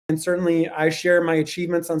And certainly I share my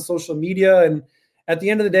achievements on social media. And at the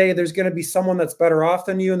end of the day, there's going to be someone that's better off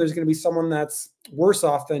than you, and there's going to be someone that's worse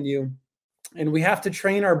off than you. And we have to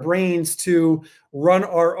train our brains to run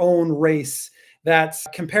our own race. That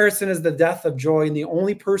comparison is the death of joy. And the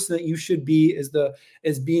only person that you should be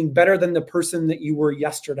is being better than the person that you were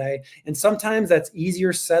yesterday. And sometimes that's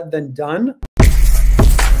easier said than done.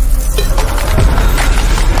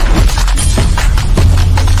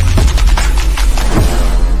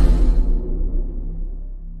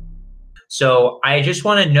 So I just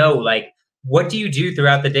want to know, like, what do you do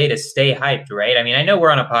throughout the day to stay hyped, right? I mean, I know we're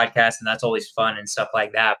on a podcast and that's always fun and stuff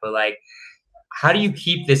like that, but like, how do you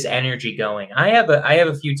keep this energy going? I have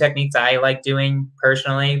a few techniques I like doing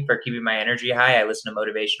personally for keeping my energy high. I listen to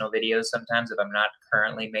motivational videos sometimes if I'm not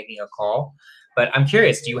currently making a call. But I'm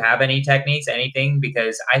curious, do you have any techniques, anything?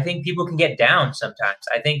 Because I think people can get down sometimes.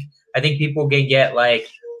 I think people can get like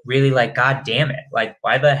really like, God damn it. Like,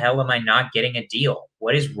 why the hell am I not getting a deal?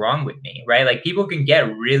 What is wrong with me? Right? Like, people can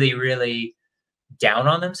get really, really down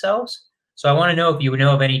on themselves. So I want to know if you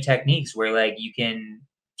know of any techniques where like you can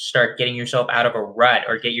start getting yourself out of a rut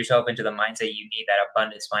or get yourself into the mindset you need, that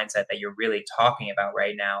abundance mindset that you're really talking about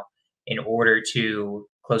right now, in order to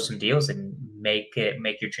close some deals and make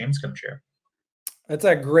your dreams come true. That's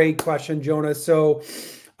a great question, Jonah. So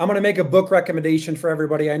I'm going to make a book recommendation for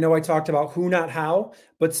everybody. I know I talked about who, not how,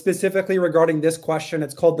 but specifically regarding this question,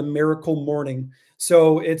 it's called The Miracle Morning.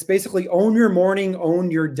 So it's basically own your morning, own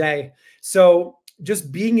your day. So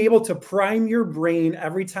just being able to prime your brain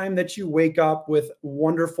every time that you wake up with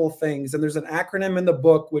wonderful things. And there's an acronym in the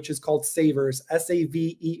book, which is called SAVERS,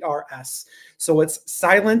 SAVERS. So it's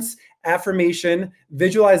silence, affirmation,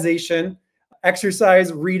 visualization,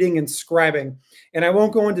 exercise, reading, and scribing. And I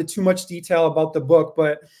won't go into too much detail about the book,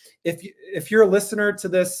 but if you're a listener to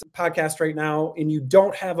this podcast right now and you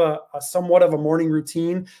don't have a somewhat of a morning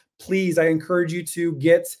routine, please, I encourage you to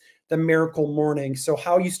get The Miracle Morning. So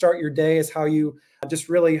how you start your day is how you just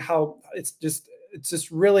really,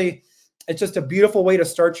 it's just a beautiful way to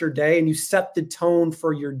start your day, and you set the tone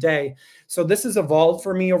for your day. So this has evolved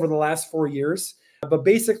for me over the last 4 years. But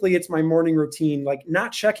basically, it's my morning routine, like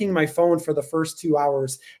not checking my phone for the first 2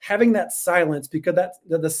 hours, having that silence, because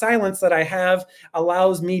the silence that I have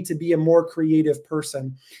allows me to be a more creative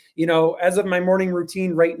person. You know, as of my morning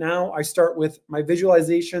routine right now, I start with my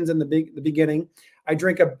visualizations in the beginning. I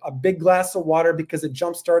drink a big glass of water because it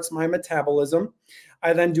jumpstarts my metabolism.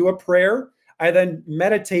 I then do a prayer. I then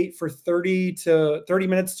meditate for 30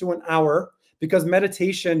 minutes to an hour, because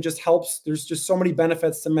meditation just helps. There's just so many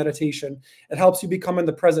benefits to meditation. It helps you become in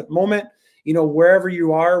the present moment, you know, wherever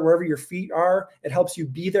you are, wherever your feet are. It helps you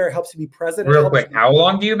be there. It helps you be present. Real quick, how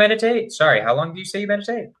long do you meditate? Sorry, how long do you say you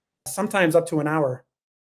meditate? Sometimes up to an hour.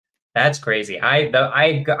 That's crazy. I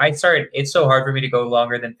started, it's so hard for me to go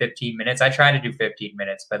longer than 15 minutes. I try to do 15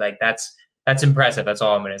 minutes, but like that's impressive. That's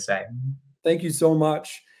all I'm going to say. Thank you so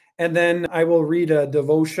much. And then I will read a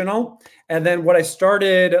devotional. And then what I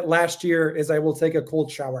started last year is I will take a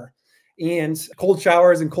cold shower. And cold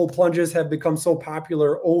showers and cold plunges have become so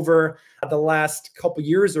popular over the last couple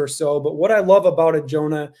years or so. But what I love about it,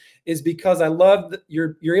 Jonah, is because I love that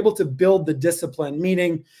you're able to build the discipline,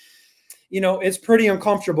 meaning, you know, it's pretty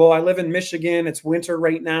uncomfortable. I live in Michigan. It's winter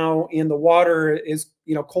right now, and the water is,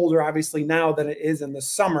 you know, colder obviously now than it is in the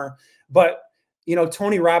summer. But you know,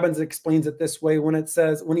 Tony Robbins explains it this way when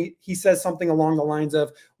he says something along the lines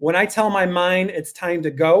of, when I tell my mind it's time to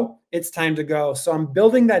go, it's time to go. So I'm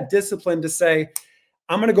building that discipline to say,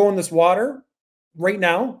 I'm going to go in this water right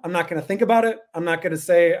now. I'm not going to think about it. I'm not going to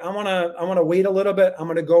say, I want to wait a little bit. I'm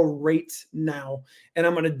going to go right now. And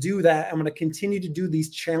I'm going to do that. I'm going to continue to do these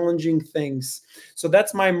challenging things. So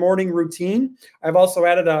that's my morning routine. I've also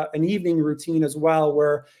added an evening routine as well,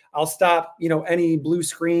 where I'll stop, you know, any blue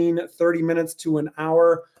screen 30 minutes to an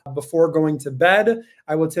hour before going to bed.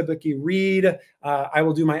 I will typically read. I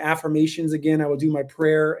will do my affirmations again. I will do my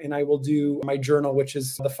prayer, and I will do my journal, which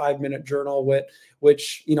is the 5-minute journal,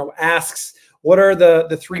 which, you know, asks, what are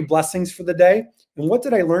the 3 blessings for the day? And what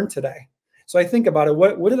did I learn today? So I think about it.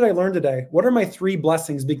 What did I learn today? What are my 3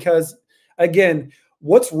 blessings? Because again,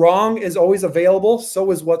 what's wrong is always available.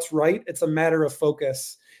 So is what's right. It's a matter of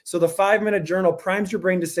focus. So the 5-minute journal primes your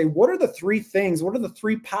brain to say, what are the 3 things? What are the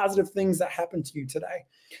 3 positive things that happened to you today?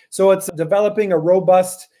 So it's developing a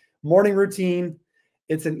robust morning routine.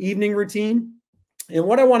 It's an evening routine. And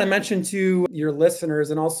what I want to mention to your listeners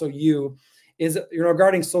and also you is, you know,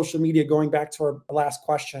 regarding social media, going back to our last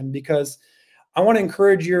question, because I want to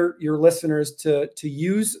encourage your listeners to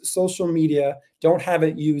use social media. Don't have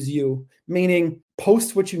it use you, meaning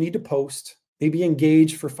post what you need to post. maybe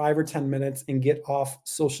engage for 5 or 10 minutes and get off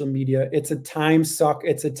social media. It's a time suck.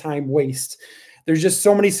 It's a time waste. There's just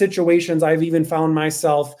so many situations I've even found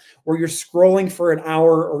myself where you're scrolling for an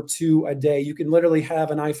hour or two a day. You can literally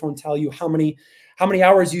have an iPhone tell you how many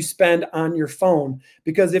hours you spend on your phone.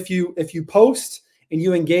 Because if you post and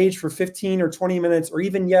you engage for 15 or 20 minutes, or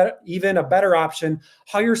even a better option,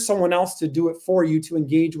 hire someone else to do it for you, to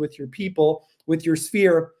engage with your people, with your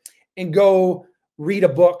sphere, and go read a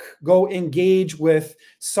book, go engage with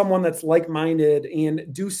someone that's like-minded, and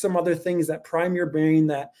do some other things that prime your brain,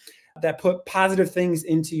 that put positive things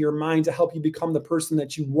into your mind to help you become the person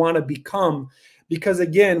that you want to become. Because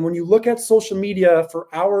again, when you look at social media for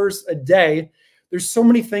hours a day, there's so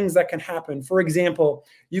many things that can happen. For example,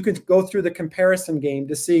 you could go through the comparison game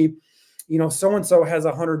to see, so-and-so has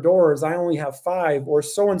 100 doors, I only have 5, or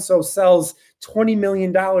so-and-so sells $20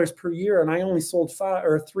 million per year and I only sold 5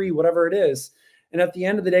 or 3, whatever it is. And at the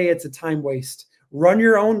end of the day, it's a time waste. Run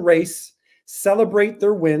your own race, celebrate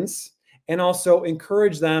their wins, and also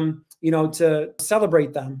encourage them, to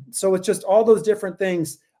celebrate them. So it's just all those different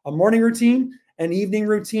things: a morning routine, an evening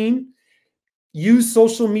routine. Use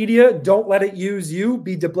social media. Don't let it use you.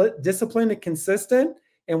 Be disciplined and consistent,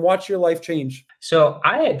 and watch your life change. So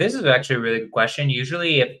this is actually a really good question.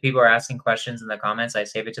 Usually if people are asking questions in the comments, I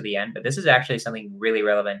save it to the end, but this is actually something really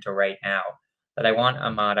relevant to right now that I want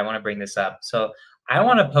to bring this up. So I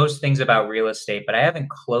want to post things about real estate, but I haven't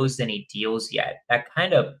closed any deals yet. That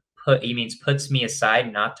kind of puts me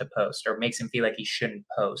aside not to post, or makes him feel like he shouldn't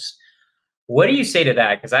post. What do you say to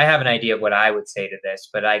that? Because I have an idea of what I would say to this,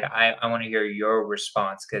 but I want to hear your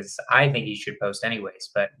response, because I think he should post anyways.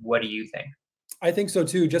 But what do you think? I think so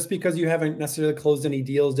too. Just because you haven't necessarily closed any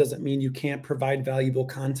deals doesn't mean you can't provide valuable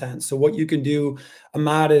content. So what you can do,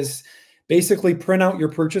 Ahmad, is basically print out your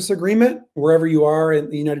purchase agreement wherever you are in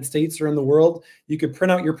the United States or in the world. You could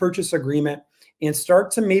print out your purchase agreement and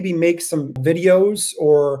start to maybe make some videos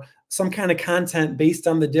or some kind of content based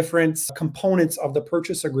on the different components of the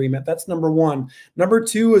purchase agreement. That's number one. Number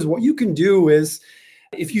two is, what you can do is,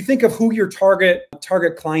 if you think of who your target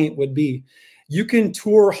client would be, you can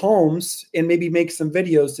tour homes and maybe make some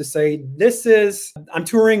videos to say, I'm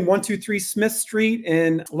touring 123 Smith Street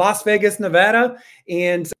in Las Vegas, Nevada,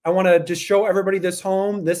 and I want to just show everybody this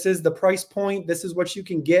home. This is the price point. This is what you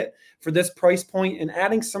can get for this price point, and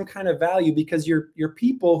adding some kind of value, because your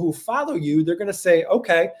people who follow you, they're going to say,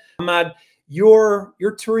 okay, Ahmad, you're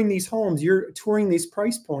touring these homes, you're touring these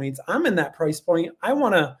price points. I'm in that price point. I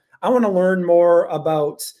want to learn more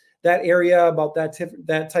about that area, about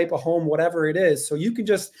that type of home, whatever it is. So you can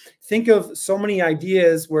just think of so many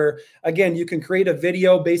ideas where, again, you can create a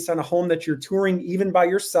video based on a home that you're touring, even by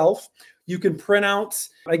yourself. You can print out,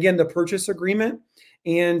 again, the purchase agreement,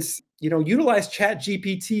 and utilize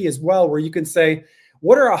ChatGPT as well, where you can say,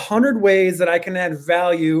 what are 100 ways that I can add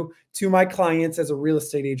value to my clients as a real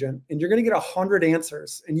estate agent? And you're going to get 100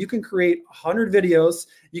 answers, and you can create 100 videos.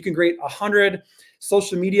 You can create 100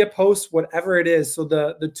 social media posts, whatever it is. So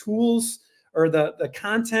the tools, or the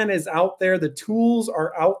content is out there. The tools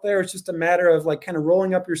are out there. It's just a matter of kind of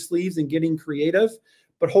rolling up your sleeves and getting creative.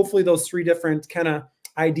 But hopefully those 3 different kind of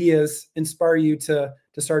ideas inspire you to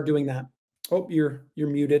start doing that. Oh, you're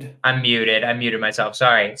muted. I'm muted. I muted myself.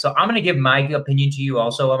 Sorry. So I'm going to give my opinion to you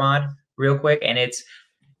also, Ahmad, real quick. And it's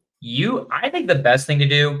I think the best thing to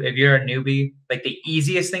do if you're a newbie, like the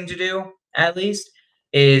easiest thing to do at least,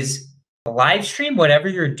 is live stream whatever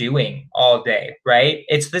you're doing all day, right?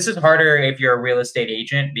 This is harder if you're a real estate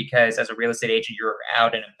agent, because as a real estate agent, you're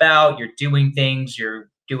out and about, you're doing things, you're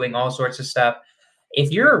doing all sorts of stuff.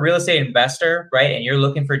 If you're a real estate investor, right, and you're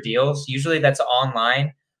looking for deals, usually that's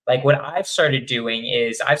online. Like what I've started doing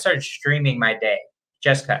is I've started streaming my day,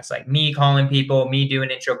 just because, like me calling people, me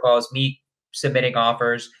doing intro calls, me submitting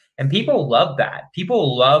offers. And people love that.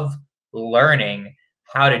 People love learning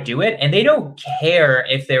how to do it. And they don't care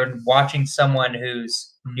if they're watching someone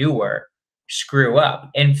who's newer screw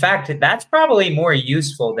up. In fact, that's probably more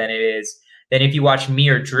useful than if you watch me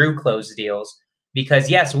or Drew close deals. Because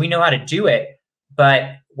yes, we know how to do it,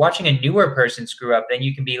 but watching a newer person screw up, then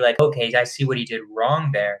you can be like, okay, I see what he did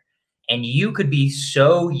wrong there. And you could be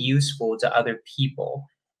so useful to other people.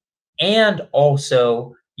 And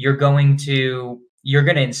also you're going to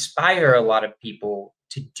inspire a lot of people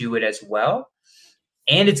to do it as well.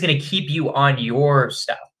 And it's going to keep you on your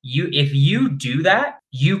stuff. If you do that,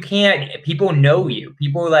 people know you.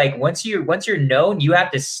 People once you're known, you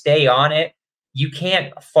have to stay on it. You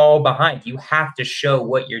can't fall behind. You have to show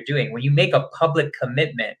what you're doing. When you make a public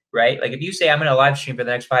commitment, right? Like if you say, I'm going to live stream for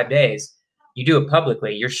the next 5 days, you do it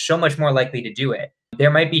publicly, you're so much more likely to do it. There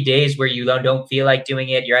might be days where you don't feel like doing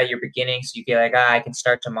it. You're at your beginning, so you feel like, I can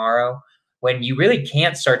start tomorrow. when you really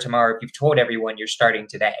can't start tomorrow if you've told everyone you're starting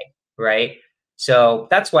today, right? So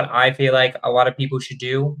that's what I feel like a lot of people should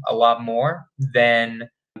do a lot more than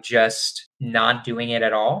just not doing it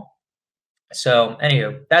at all. So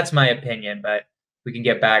anyway, that's my opinion, but we can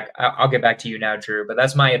get back. I'll get back to you now, Drew, but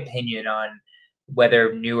that's my opinion on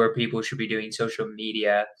whether newer people should be doing social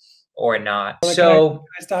media or not. Can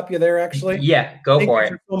I stop you there, actually? Yeah, go for it.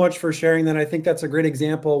 Thank you so much for sharing that. I think that's a great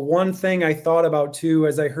example. One thing I thought about too,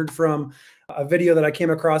 as I heard from a video that I came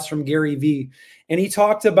across from Gary Vee, and he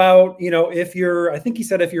talked about, if you're, I think he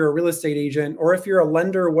said, if you're a real estate agent or if you're a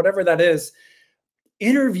lender, whatever that is,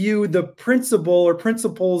 interview the principal or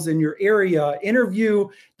principals in your area, interview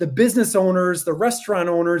the business owners, the restaurant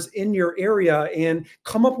owners in your area, and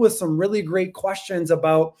come up with some really great questions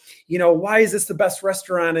about, why is this the best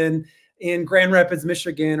restaurant in Grand Rapids,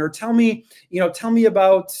 Michigan? Or tell me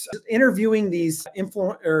about interviewing these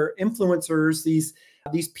influencers,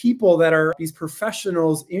 these people that are these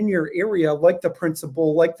professionals in your area, like the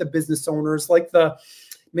principal, like the business owners, like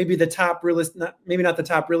maybe the top maybe not the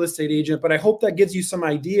top real estate agent, but I hope that gives you some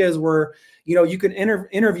ideas where, you can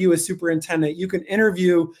interview a superintendent, you can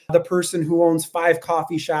interview the person who owns 5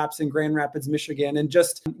 coffee shops in Grand Rapids, Michigan, and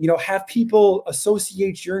just, have people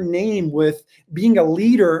associate your name with being a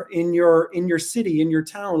leader in your city, in your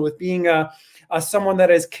town, with being someone that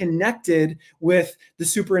is connected with the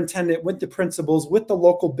superintendent, with the principals, with the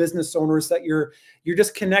local business owners, that you're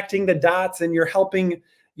just connecting the dots, and you're helping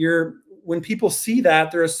when people see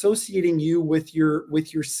that, they're associating you with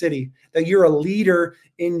your city, that you're a leader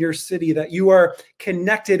in your city, that you are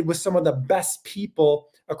connected with some of the best people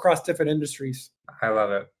across different industries. I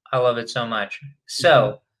love it. I love it so much.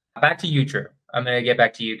 So back to you, Drew. I'm going to get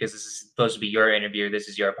back to you because this is supposed to be your interview. This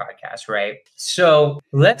is your podcast, right? So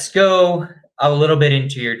let's go a little bit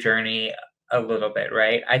into your journey a little bit,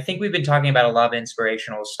 right? I think we've been talking about a lot of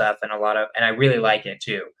inspirational stuff and I really like it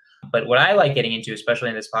too. But what I like getting into, especially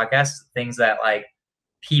in this podcast, things that like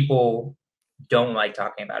people don't like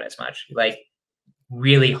talking about as much, like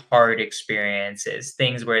really hard experiences,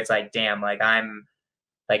 things where it's like, damn, like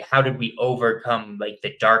how did we overcome like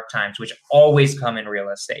the dark times, which always come in real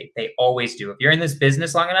estate? They always do. If you're in this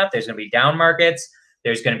business long enough, there's going to be down markets.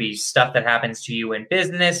 There's going to be stuff that happens to you in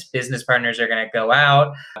business. Business partners are going to go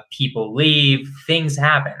out. People leave. Things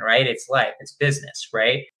happen, right? It's life. It's business,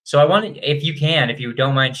 right? So I want to, if you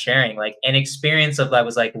don't mind sharing, like an experience of that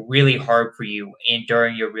was like really hard for you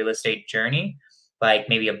during your real estate journey, like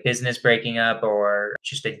maybe a business breaking up or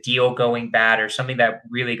just a deal going bad or something that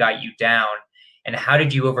really got you down. And how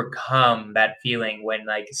did you overcome that feeling when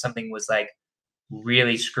like something was like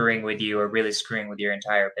really screwing with you or really screwing with your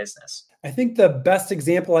entire business? I think the best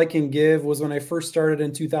example I can give was when I first started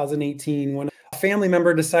in 2018, when a family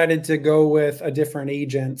member decided to go with a different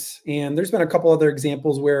agent. And there's been a couple other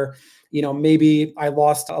examples where, maybe I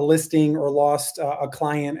lost a listing or lost a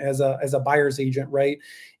client as a buyer's agent, right?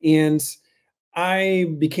 And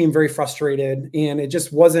I became very frustrated, and it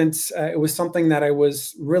just wasn't, it was something that I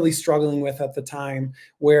was really struggling with at the time,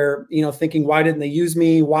 where, thinking, why didn't they use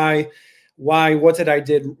me? Why, what did I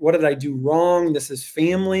do wrong? This is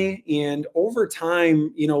family. And over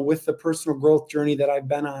time, with the personal growth journey that I've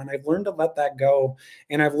been on, I've learned to let that go.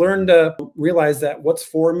 And I've learned to realize that what's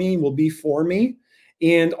for me will be for me.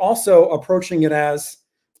 And also approaching it as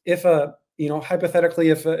hypothetically,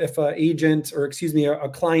 if a agent, or excuse me, a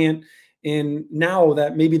client, and now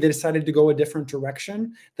that maybe they decided to go a different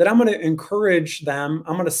direction, that I'm going to encourage them.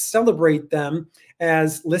 I'm going to celebrate them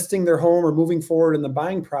as listing their home or moving forward in the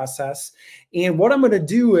buying process. And what I'm going to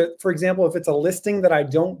do, for example, if it's a listing that I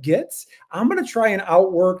don't get, I'm going to try and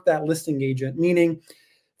outwork that listing agent. Meaning,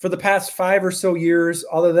 for the past 5 or so years,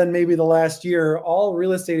 other than maybe the last year, all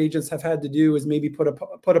real estate agents have had to do is maybe put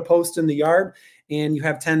a post in the yard, and you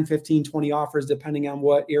have 10, 15, 20 offers, depending on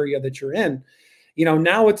what area that you're in.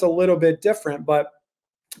 Now it's a little bit different, but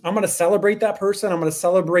I'm going to celebrate that person. I'm going to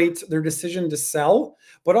celebrate their decision to sell,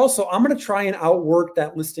 but also I'm going to try and outwork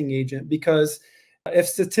that listing agent, because if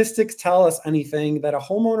statistics tell us anything, that a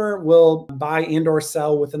homeowner will buy and or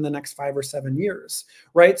sell within the next 5 or 7 years,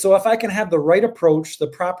 right? So if I can have the right approach, the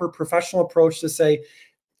proper professional approach to say,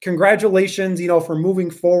 congratulations, for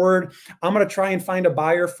moving forward. I'm going to try and find a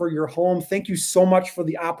buyer for your home. Thank you so much for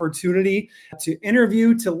the opportunity to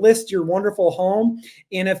interview, to list your wonderful home.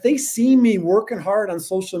 And if they see me working hard on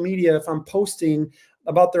social media, if I'm posting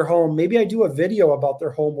about their home, maybe I do a video about their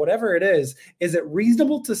home, whatever it is it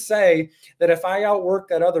reasonable to say that if I outwork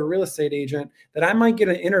that other real estate agent, that I might get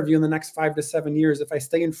an interview in the next 5 to 7 years if I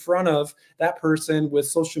stay in front of that person with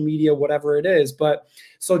social media, whatever it is? But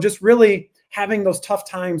so just really having those tough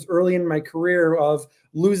times early in my career of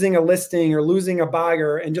losing a listing or losing a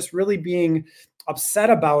buyer and just really being upset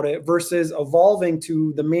about it versus evolving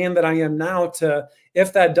to the man that I am now to,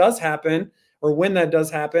 if that does happen or when that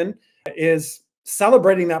does happen, is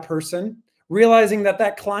celebrating that person, realizing that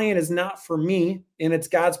that client is not for me and it's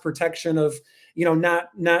God's protection of,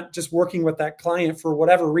 not just working with that client for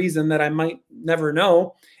whatever reason that I might never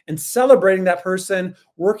know, and celebrating that person,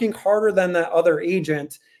 working harder than that other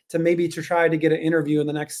agent to try to get an interview in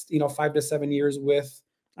the next, 5 to 7 years with,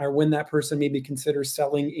 or when that person maybe considers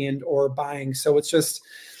selling and or buying. So it's just,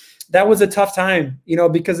 that was a tough time,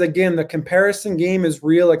 because again, the comparison game is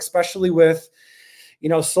real, especially with,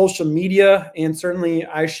 social media. And certainly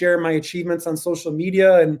I share my achievements on social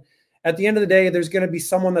media. And at the end of the day, there's going to be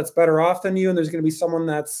someone that's better off than you, and there's going to be someone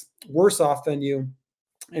that's worse off than you.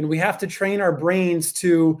 And we have to train our brains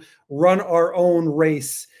to run our own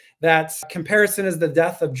race. That comparison is the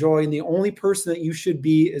death of joy. And the only person that you should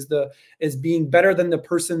be is being better than the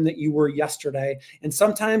person that you were yesterday. And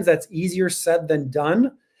sometimes that's easier said than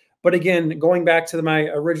done. But again, going back to my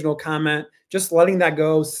original comment, just letting that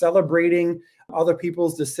go, celebrating other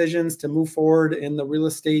people's decisions to move forward in the real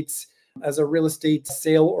estate as a real estate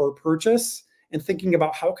sale or purchase, and thinking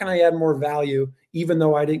about how can I add more value, even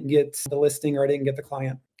though I didn't get the listing or I didn't get the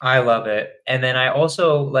client. I love it. And then I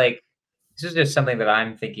also this is just something that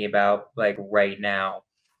I'm thinking about right now,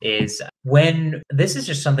 is when this is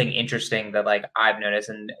just something interesting that I've noticed,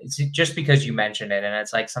 and it's just because you mentioned it, and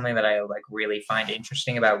it's something that I really find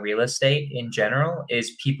interesting about real estate in general,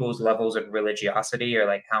 is people's levels of religiosity,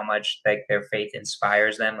 or how much their faith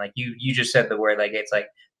inspires them. You just said the word, it's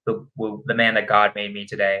the man that God made me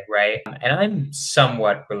today, right? And I'm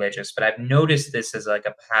somewhat religious, but I've noticed this as a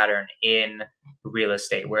pattern in real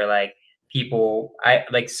estate where people,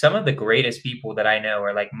 some of the greatest people that I know,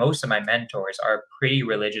 or most of my mentors, are pretty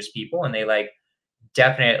religious people, and they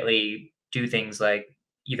definitely do things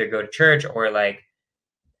either go to church or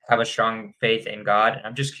have a strong faith in God. And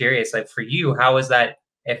I'm just curious, for you, how has that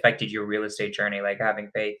affected your real estate journey, having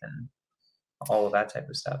faith and all of that type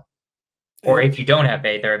of stuff? Or if you don't have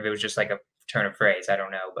faith, or if it was just a turn of phrase, I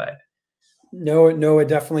don't know. But no, it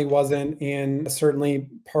definitely wasn't. And certainly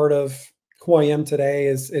part of who I am today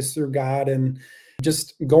is through God, and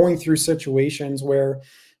just going through situations where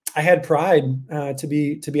I had pride, to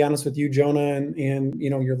be honest with you, Jonah, and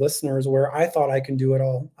your listeners, where I thought I can do it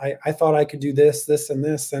all. I thought I could do this, and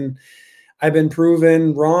this, and I've been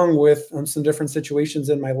proven wrong with some different situations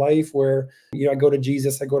in my life where, I go to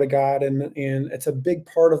Jesus, I go to God, and it's a big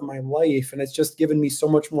part of my life. And it's just given me so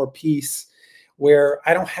much more peace, where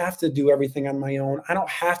I don't have to do everything on my own. I don't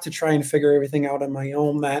have to try and figure everything out on my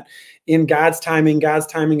own, that in God's timing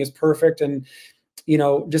is perfect. And,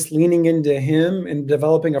 just leaning into him and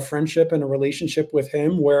developing a friendship and a relationship with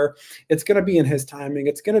him, where it's going to be in his timing.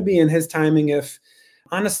 It's going to be in his timing if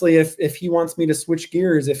he wants me to switch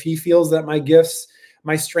gears, if he feels that my gifts,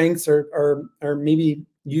 my strengths are maybe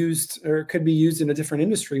used or could be used in a different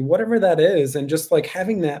industry, whatever that is. And just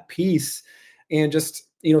having that peace, and just,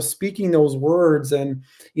 speaking those words, and,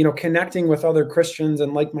 connecting with other Christians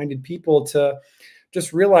and like-minded people to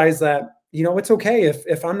just realize that, it's okay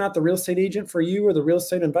if I'm not the real estate agent for you, or the real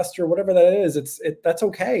estate investor, whatever that is, that's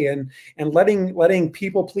okay. And letting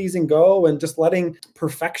people pleasing go, and just letting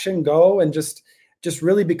perfection go, and just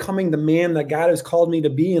really becoming the man that God has called me to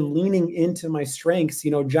be, and leaning into my strengths.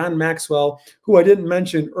 John Maxwell, who I didn't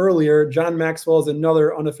mention earlier, John Maxwell is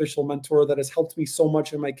another unofficial mentor that has helped me so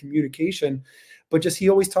much in my communication, but he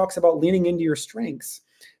always talks about leaning into your strengths.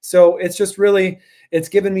 So it's just really, it's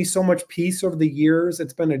given me so much peace over the years.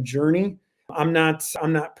 It's been a journey. I'm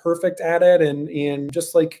not perfect at it. And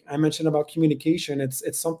just like I mentioned about communication, it's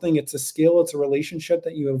something, it's a skill, it's a relationship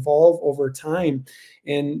that you evolve over time.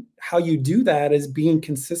 And how you do that is being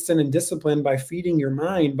consistent and disciplined by feeding your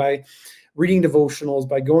mind, by reading devotionals,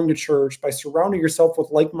 by going to church, by surrounding yourself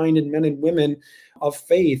with like-minded men and women of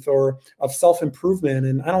faith or of self-improvement.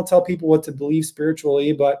 And I don't tell people what to believe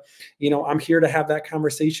spiritually, but, I'm here to have that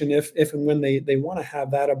conversation if and when they want to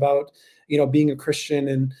have that about, being a Christian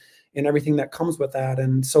and everything that comes with that.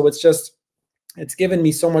 And so it's given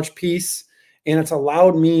me so much peace, and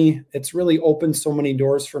it's really opened so many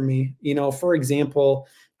doors for me. For example,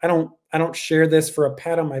 I don't share this for a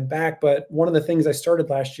pat on my back, but one of the things I started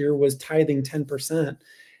last year was tithing 10%,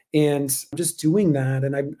 and just doing that.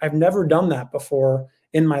 And I've never done that before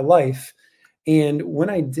in my life. And when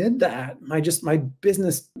I did that, my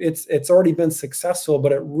business, it's already been successful,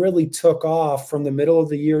 but it really took off from the middle of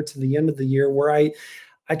the year to the end of the year, where I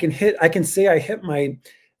can say I hit my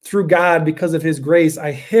through God, because of his grace,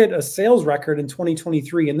 I hit a sales record in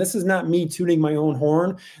 2023. And this is not me tooting my own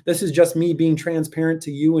horn. This is just me being transparent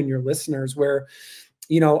to you and your listeners, where,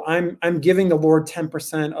 I'm giving the Lord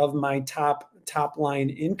 10% of my top line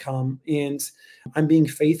income, and I'm being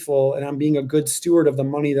faithful, and I'm being a good steward of the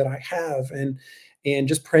money that I have, and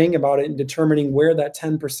just praying about it and determining where that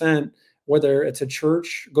 10%, whether it's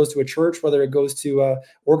goes to a church, whether it goes to a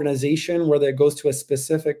organization, whether it goes to a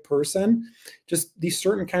specific person, just these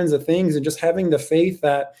certain kinds of things, and just having the faith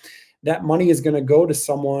that that money is going to go to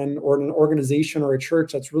someone or an organization or a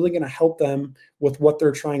church that's really going to help them with what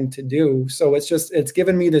they're trying to do. So it's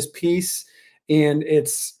given me this peace, and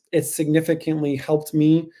it's significantly helped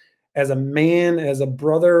me as a man, as a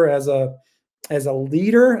brother, as a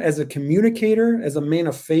leader, as a communicator, as a man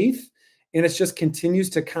of faith. And it just continues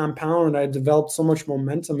to compound. And I've developed so much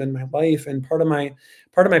momentum in my life. And part of my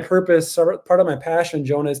purpose, part of my passion,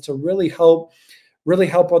 Jonah, is to really help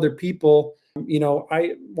other people.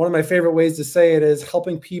 One of my favorite ways to say it is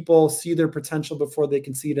helping people see their potential before they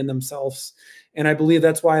can see it in themselves. And I believe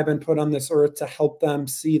that's why I've been put on this earth, to help them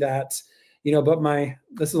see that. But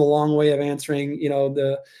this is a long way of answering.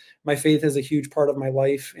 My faith is a huge part of my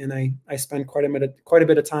life, and I spend quite a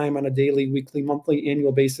bit of time on a daily, weekly, monthly,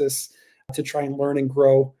 annual basis to try and learn and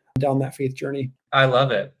grow down that faith journey. I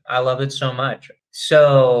love it. I love it so much.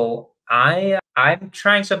 So I'm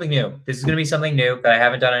trying something new. This is going to be something new that I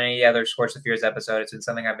haven't done on any other Skorch the Fears episode. It's been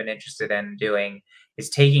something I've been interested in doing, is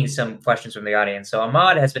taking some questions from the audience. So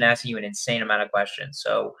Ahmad has been asking you an insane amount of questions.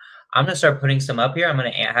 So I'm going to start putting some up here. I'm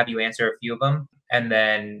going to have you answer a few of them. And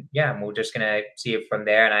then, we're just going to see it from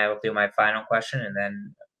there. And I will do my final question, and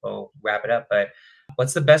then we'll wrap it up. But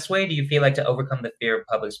what's the best way do you feel like to overcome the fear of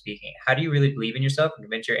public speaking? How do you really believe in yourself and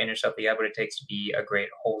convince your inner self that you have what it takes to be a great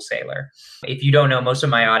wholesaler? If you don't know, most of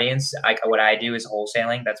my audience, what I do is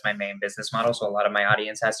wholesaling. That's my main business model. So a lot of my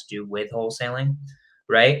audience has to do with wholesaling,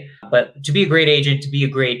 right? But to be a great agent, to be a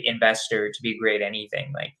great investor, to be a great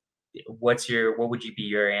anything, like, what would be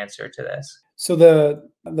your answer to this? So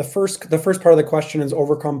the first part of the question is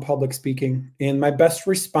overcome public speaking. And my best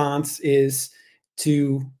response is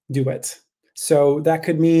to do it. So that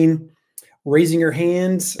could mean raising your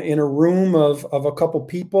hands in a room of a couple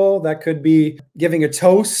people. That could be giving a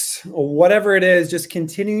toast, or whatever it is, just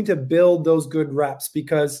continuing to build those good reps.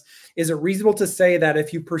 Because is it reasonable to say that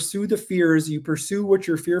if you pursue the fears, you pursue what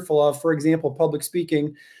you're fearful of, for example, public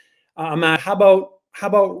speaking, how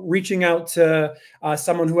about reaching out to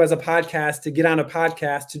someone who has a podcast, to get on a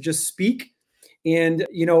podcast, to just speak and,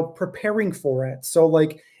 preparing for it. So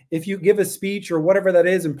like if you give a speech or whatever that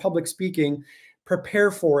is in public speaking, prepare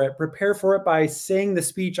for it. Prepare for it by saying the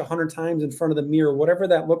speech 100 times in front of the mirror, whatever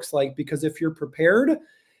that looks like, because if you're prepared,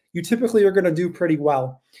 you typically are going to do pretty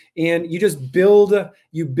well. And you just build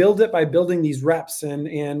it by building these reps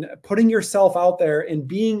and putting yourself out there, and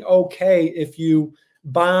being okay if you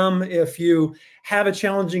bomb, if you have a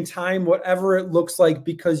challenging time, whatever it looks like,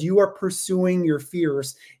 because you are pursuing your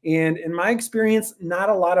fears. And in my experience, not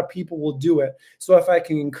a lot of people will do it. So if I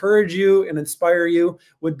can encourage you and inspire you,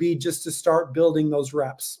 would be just to start building those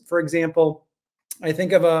reps. For example, I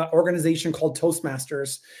think of an organization called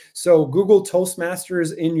Toastmasters. So Google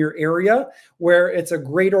Toastmasters in your area, where it's a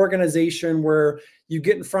great organization where you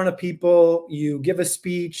get in front of people, you give a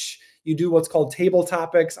speech, you do what's called table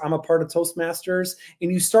topics. I'm a part of Toastmasters,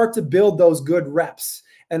 and you start to build those good reps.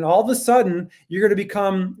 And all of a sudden, you're going to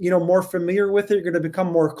become, more familiar with it. You're going to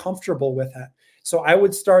become more comfortable with it. So I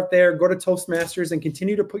would start there, go to Toastmasters, and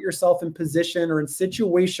continue to put yourself in position or in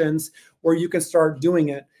situations where you can start doing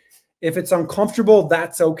it. If it's uncomfortable,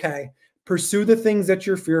 that's okay. Pursue the things that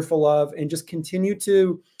you're fearful of, and just continue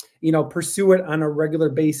to pursue it on a regular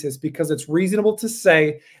basis, because it's reasonable to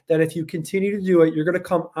say that if you continue to do it, you're going to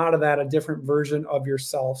come out of that a different version of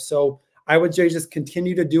yourself. So I would say just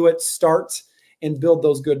continue to do it, start, and build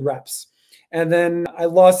those good reps. And then I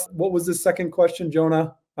lost, what was the second question,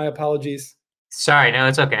 Jonah? My apologies. Sorry, no,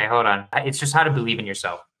 it's okay. Hold on. It's just how to believe in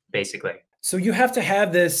yourself, basically. So you have to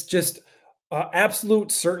have this just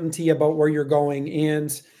absolute certainty about where you're going.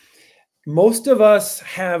 And most of us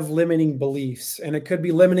have limiting beliefs, and it could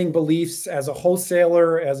be limiting beliefs as a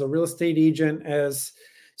wholesaler, as a real estate agent, as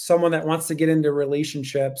someone that wants to get into a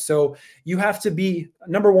relationship. So you have to be,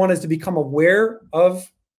 number one is to become aware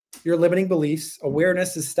of your limiting beliefs.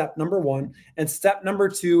 Awareness is step number one. And step number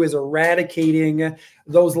two is eradicating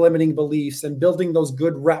those limiting beliefs and building those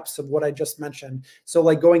good reps of what I just mentioned. So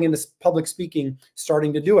like going into public speaking,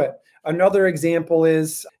 starting to do it. Another example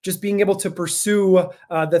is just being able to pursue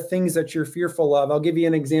the things that you're fearful of. I'll give you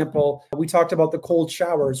an example. We talked about the cold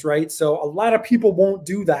showers, right? So a lot of people won't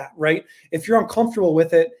do that, right? If you're uncomfortable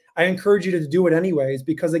with it, I encourage you to do it anyways,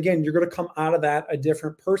 because again, you're going to come out of that a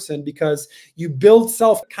different person, because you build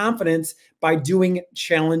self-confidence by doing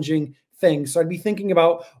challenging things. So I'd be thinking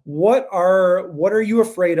about what are you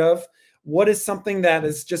afraid of? What is something that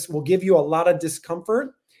is just will give you a lot of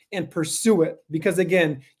discomfort, and pursue it. Because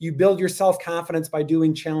again, you build your self-confidence by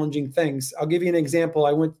doing challenging things. I'll give you an example.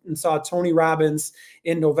 I went and saw Tony Robbins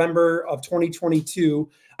in November of 2022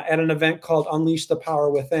 at an event called Unleash the Power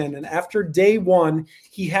Within. And after day one,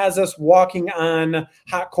 he has us walking on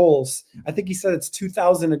hot coals. I think he said it's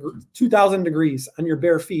 2,000 degrees on your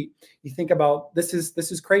bare feet. You think about this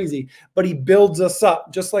is crazy, but he builds us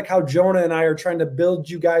up, just like how Jonah and I are trying to build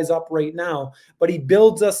you guys up right now. But he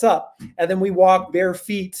builds us up, and then we walk bare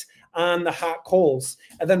feet on the hot coals.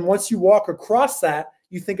 And then once you walk across that,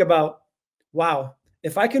 you think about, wow,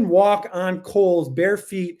 if I can walk on coals bare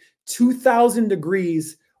feet, 2,000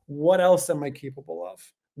 degrees, what else am I capable of?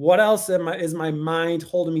 What else is my mind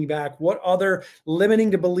holding me back? What other limiting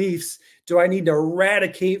beliefs do I need to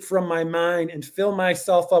eradicate from my mind and fill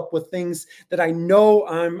myself up with things that I know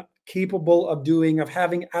I'm capable of doing, of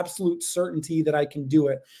having absolute certainty that I can do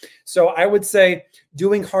it? So I would say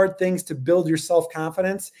doing hard things to build your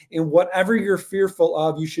self-confidence, and whatever you're fearful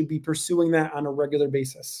of, you should be pursuing that on a regular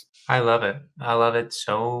basis. I love it. I love it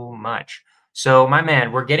so much. So, my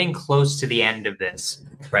man, we're getting close to the end of this,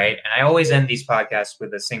 right? And I always end these podcasts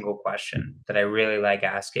with a single question that I really like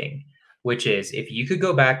asking, which is, if you could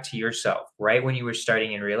go back to yourself right when you were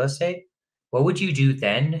starting in real estate, what would you do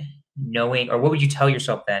then, knowing, or what would you tell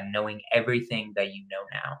yourself then, knowing everything that you know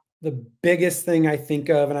now? The biggest thing I think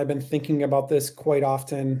of, and I've been thinking about this quite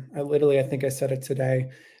often, I think I said it today,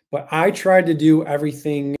 but I tried to do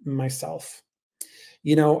everything myself.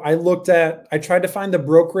 I tried to find the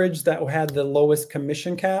brokerage that had the lowest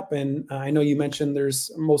commission cap. And I know you mentioned there's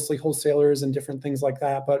mostly wholesalers and different things like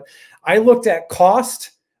that, but I looked at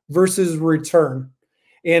cost versus return.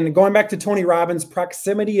 And going back to Tony Robbins,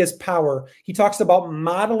 proximity is power. He talks about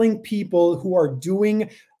modeling people who are doing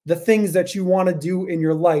the things that you want to do in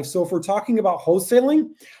your life. So if we're talking about wholesaling,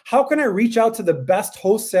 how can I reach out to the best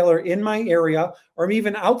wholesaler in my area or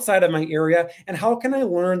even outside of my area? And how can I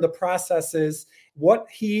learn the processes, what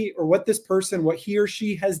he or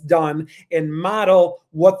she has done, and model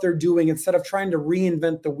what they're doing instead of trying to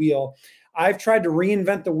reinvent the wheel? I've tried to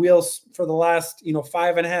reinvent the wheels for the last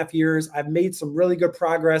 5.5 years. I've made some really good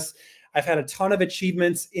progress. I've had a ton of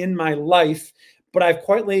achievements in my life, but I've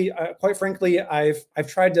quite frankly, I've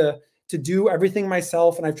tried to do everything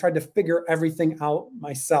myself, and I've tried to figure everything out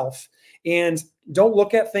myself. And don't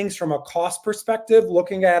look at things from a cost perspective,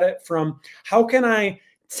 looking at it from how can I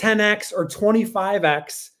 10x or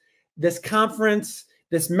 25x this conference,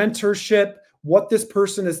 this mentorship, what this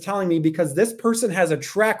person is telling me, because this person has a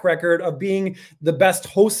track record of being the best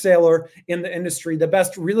wholesaler in the industry, the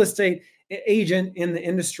best real estate agent in the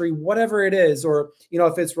industry, whatever it is, or,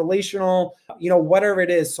 if it's relational, whatever it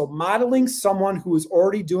is. So modeling someone who is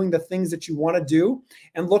already doing the things that you want to do,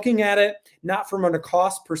 and looking at it, not from a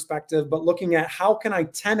cost perspective, but looking at how can I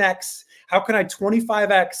 10x, how can I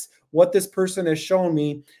 25x what this person has shown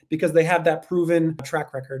me, because they have that proven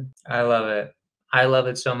track record. I love it. I love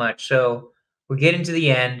it so much. So we're getting to the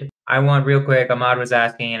end. I want real quick, Ahmad was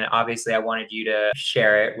asking, and obviously I wanted you to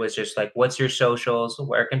share it, was just like, what's your socials?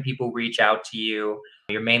 Where can people reach out to you?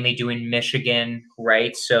 You're mainly doing Michigan,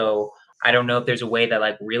 right? So I don't know if there's a way that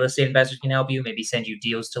like real estate investors can help you, maybe send you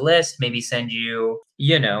deals to list, maybe send you,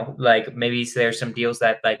 maybe there's some deals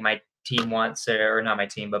that like my team wants, or not my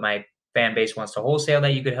team, but my fan base wants to wholesale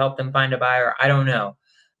that you could help them find a buyer. I don't know.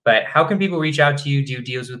 But how can people reach out to you, do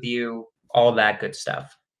deals with you, all that good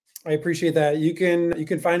stuff? I appreciate that. You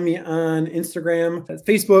can find me on Instagram,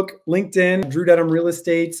 Facebook, LinkedIn, Drew Denham Real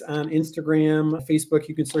Estate on Instagram, Facebook.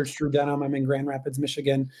 You can search Drew Denham. I'm in Grand Rapids,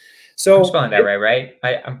 Michigan. So I'm spelling that right?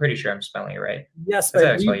 I'm pretty sure I'm spelling it right. Yes,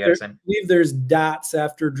 I believe there's dots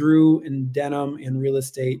after Drew and Denham in real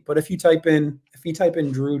estate. But if you type in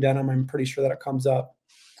Drew Denham, I'm pretty sure that it comes up.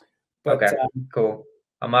 But, okay, cool.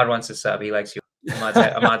 Ahmad wants to sub. He likes you.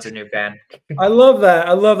 Ahmad's a new fan. I love that.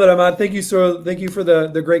 Ahmad. Thank you for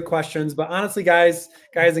the great questions. But honestly, guys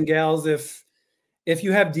and gals, if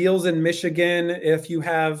you have deals in Michigan, if you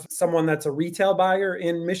have someone that's a retail buyer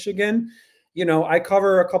in Michigan, I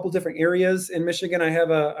cover a couple different areas in Michigan. I have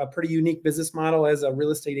a pretty unique business model as a real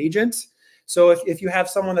estate agent. So if you have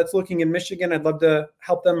someone that's looking in Michigan, I'd love to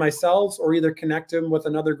help them myself, or either connect them with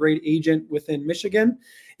another great agent within Michigan.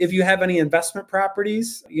 If you have any investment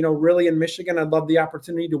properties, really in Michigan, I'd love the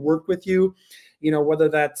opportunity to work with you, whether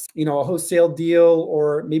that's, a wholesale deal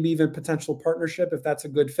or maybe even potential partnership, if that's a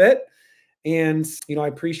good fit. And, I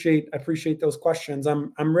appreciate those questions.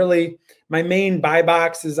 I'm really, my main buy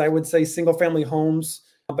box is, I would say, single family homes,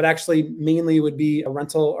 but actually mainly would be a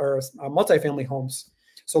rental or multifamily homes.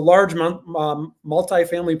 So large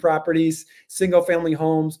multifamily properties, single family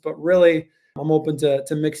homes, but really I'm open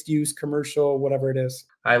to mixed use, commercial, whatever it is.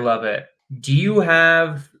 I love it. Do you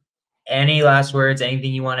have any last words,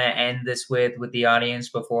 anything you want to end this with the audience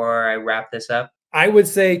before I wrap this up? I would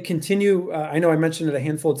say continue. I know I mentioned it a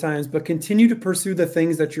handful of times, but continue to pursue the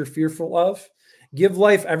things that you're fearful of. Give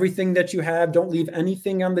life everything that you have. Don't leave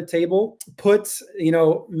anything on the table.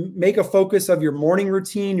 Make a focus of your morning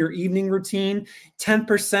routine, your evening routine.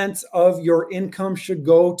 10% of your income should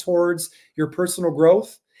go towards your personal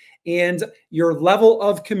growth. And your level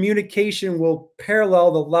of communication will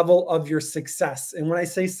parallel the level of your success. And when I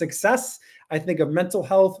say success, I think of mental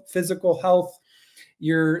health, physical health,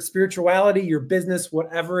 your spirituality, your business,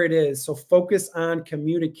 whatever it is. So focus on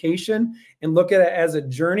communication and look at it as a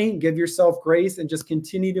journey. Give yourself grace and just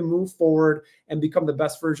continue to move forward and become the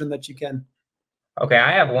best version that you can. Okay,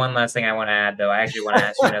 I have one last thing I want to add, though. I actually want to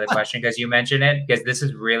ask you another question because you mentioned it, because this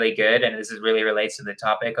is really good and this is really relates to the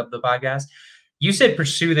topic of the podcast. You said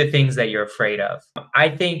pursue the things that you're afraid of. I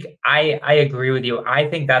think I agree with you. I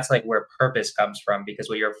think that's like where purpose comes from, because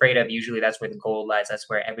what you're afraid of, usually that's where the gold lies. That's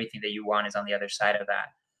where everything that you want is on the other side of that.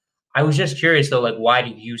 I was just curious though, like, why do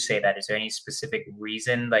you say that? Is there any specific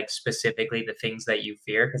reason, like specifically the things that you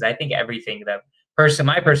fear? Because I think everything that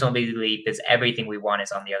my personal belief is everything we want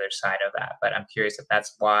is on the other side of that. But I'm curious if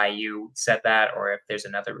that's why you said that, or if there's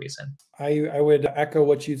another reason. I would echo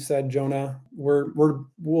what you've said, Jonah.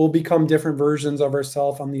 We'll become different versions of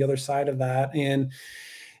ourselves on the other side of that. And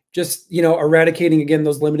just, eradicating, again,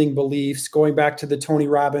 those limiting beliefs, going back to the Tony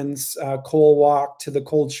Robbins cold walk, to the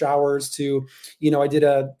cold showers, to, I did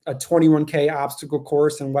a 21K obstacle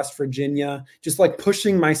course in West Virginia, just like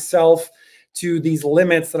pushing myself to these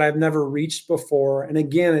limits that I've never reached before. And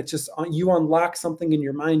again, it's just, you unlock something in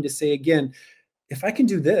your mind to say, again, if I can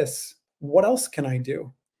do this, what else can I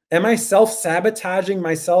do? Am I self-sabotaging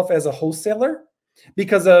myself as a wholesaler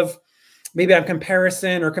because of maybe I'm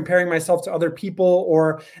comparing myself to other people,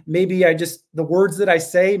 or maybe the words that I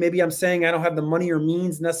say, maybe I'm saying I don't have the money or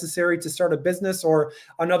means necessary to start a business, or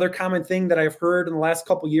another common thing that I've heard in the last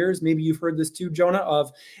couple of years, maybe you've heard this too, Jonah, of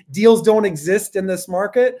deals don't exist in this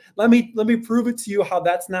market. Let me prove it to you how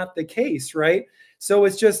that's not the case, right? So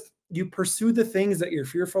it's just, you pursue the things that you're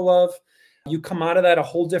fearful of. You come out of that a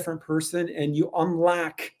whole different person, and you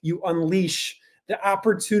unleash the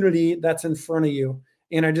opportunity that's in front of you.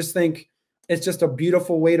 And I just think it's just a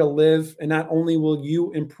beautiful way to live. And not only will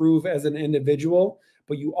you improve as an individual,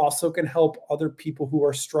 but you also can help other people who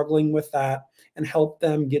are struggling with that and help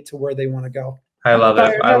them get to where they want to go. I love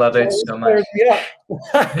it. I love it so much.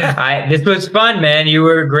 This was fun, man. You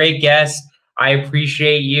were a great guest. I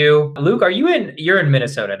appreciate you. Luke, you're in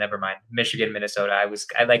Minnesota? Never mind. Michigan, Minnesota.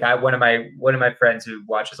 One of my friends who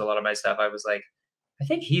watches a lot of my stuff, I was like, I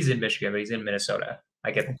think he's in Michigan, but he's in Minnesota.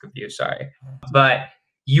 I get them confused. Sorry. But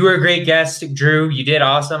you were a great guest, Drew. You did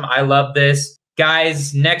awesome. I love this.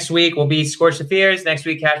 Guys, next week will be Skorch the Fears. Next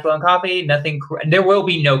week, Cash Flow and Coffee. There will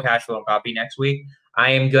be no Cash Flow and Coffee next week.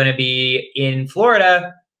 I am going to be in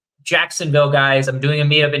Florida, Jacksonville, guys. I'm doing a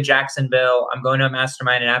meetup in Jacksonville. I'm going to a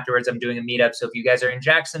mastermind, and afterwards I'm doing a meetup. So if you guys are in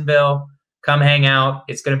Jacksonville, come hang out.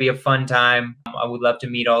 It's going to be a fun time. I would love to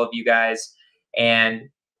meet all of you guys. And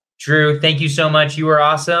Drew, thank you so much. You were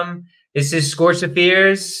awesome. This is Skorch the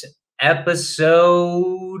Fears,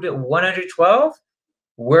 episode 112.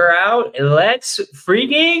 We're out. Let's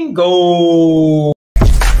freaking go.